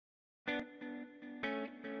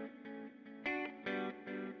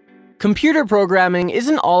Computer programming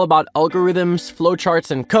isn't all about algorithms, flowcharts,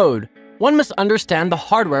 and code. One must understand the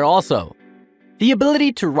hardware also. The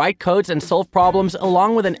ability to write codes and solve problems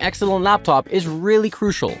along with an excellent laptop is really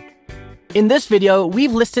crucial. In this video,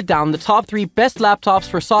 we've listed down the top 3 best laptops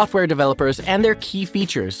for software developers and their key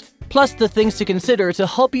features, plus the things to consider to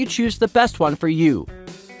help you choose the best one for you.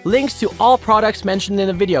 Links to all products mentioned in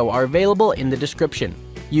the video are available in the description.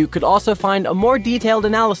 You could also find a more detailed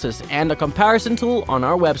analysis and a comparison tool on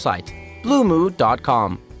our website,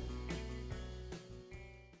 blumoo.com.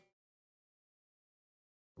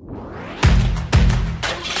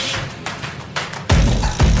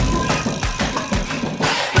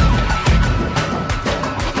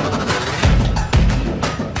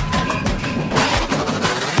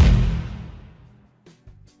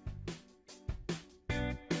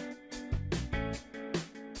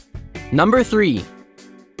 Number 3.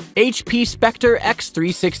 HP Spectre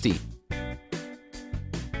X360.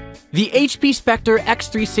 The HP Spectre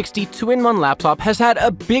X360 2-in-1 laptop has had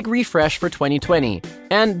a big refresh for 2020,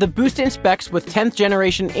 and the boost in specs with 10th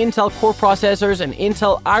generation Intel Core processors and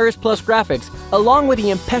Intel Iris Plus graphics, along with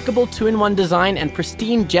the impeccable 2-in-1 design and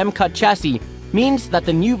pristine gem-cut chassis, means that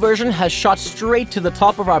the new version has shot straight to the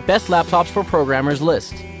top of our best laptops for programmers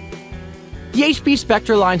list. The HP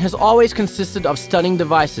Spectre line has always consisted of stunning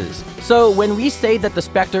devices, so when we say that the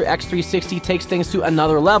Spectre X360 takes things to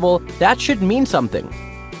another level, that should mean something.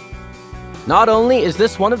 Not only is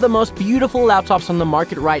this one of the most beautiful laptops on the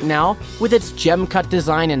market right now, with its gem-cut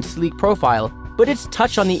design and sleek profile, but its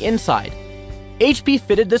touch on the inside. HP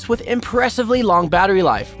fitted this with impressively long battery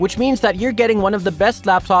life, which means that you're getting one of the best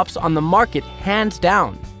laptops on the market hands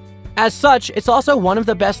down. As such, it's also one of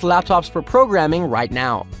the best laptops for programming right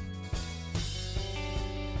now.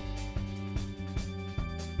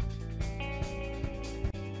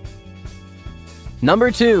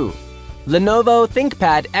 Number 2. Lenovo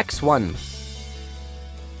ThinkPad X1.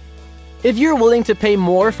 If you're willing to pay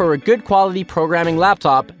more for a good quality programming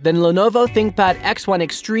laptop, then Lenovo ThinkPad X1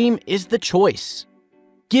 Extreme is the choice.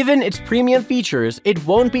 Given its premium features, it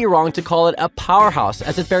won't be wrong to call it a powerhouse,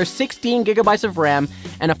 as it bears 16GB of RAM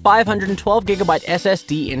and a 512GB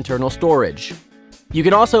SSD internal storage. You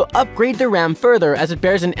can also upgrade the RAM further, as it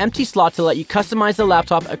bears an empty slot to let you customize the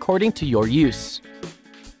laptop according to your use.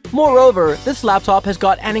 Moreover, this laptop has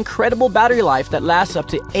got an incredible battery life that lasts up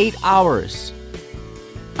to 8 hours.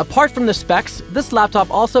 Apart from the specs, this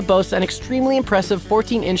laptop also boasts an extremely impressive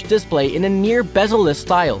 14-inch display in a near bezel-less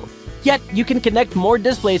style. Yet, you can connect more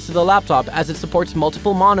displays to the laptop as it supports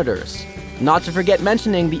multiple monitors. Not to forget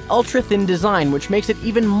mentioning the ultra-thin design, which makes it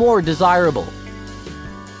even more desirable.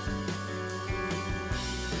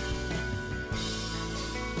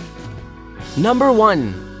 Number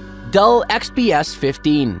 1. Dell XPS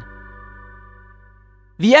 15.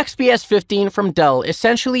 The XPS 15 from Dell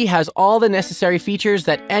essentially has all the necessary features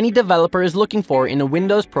that any developer is looking for in a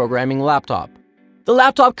Windows programming laptop. The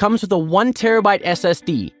laptop comes with a 1TB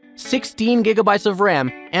SSD, 16GB of RAM,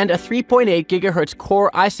 and a 3.8 GHz Core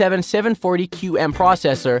i7-740QM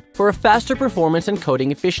processor for a faster performance and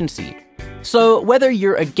coding efficiency. So whether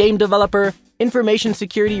you're a game developer, information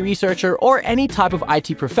security researcher, or any type of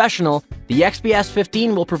IT professional, the XPS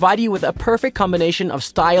 15 will provide you with a perfect combination of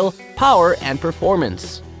style, power, and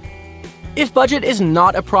performance. If budget is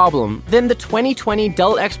not a problem, then the 2020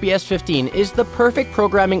 Dell XPS 15 is the perfect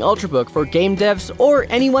programming ultrabook for game devs or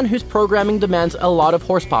anyone whose programming demands a lot of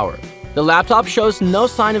horsepower. The laptop shows no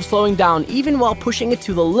sign of slowing down even while pushing it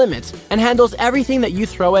to the limits, and handles everything that you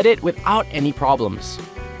throw at it without any problems.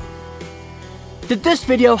 Did this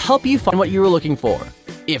video help you find what you were looking for?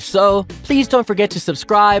 If so, please don't forget to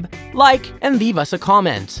subscribe, like, and leave us a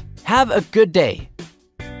comment. Have a good day.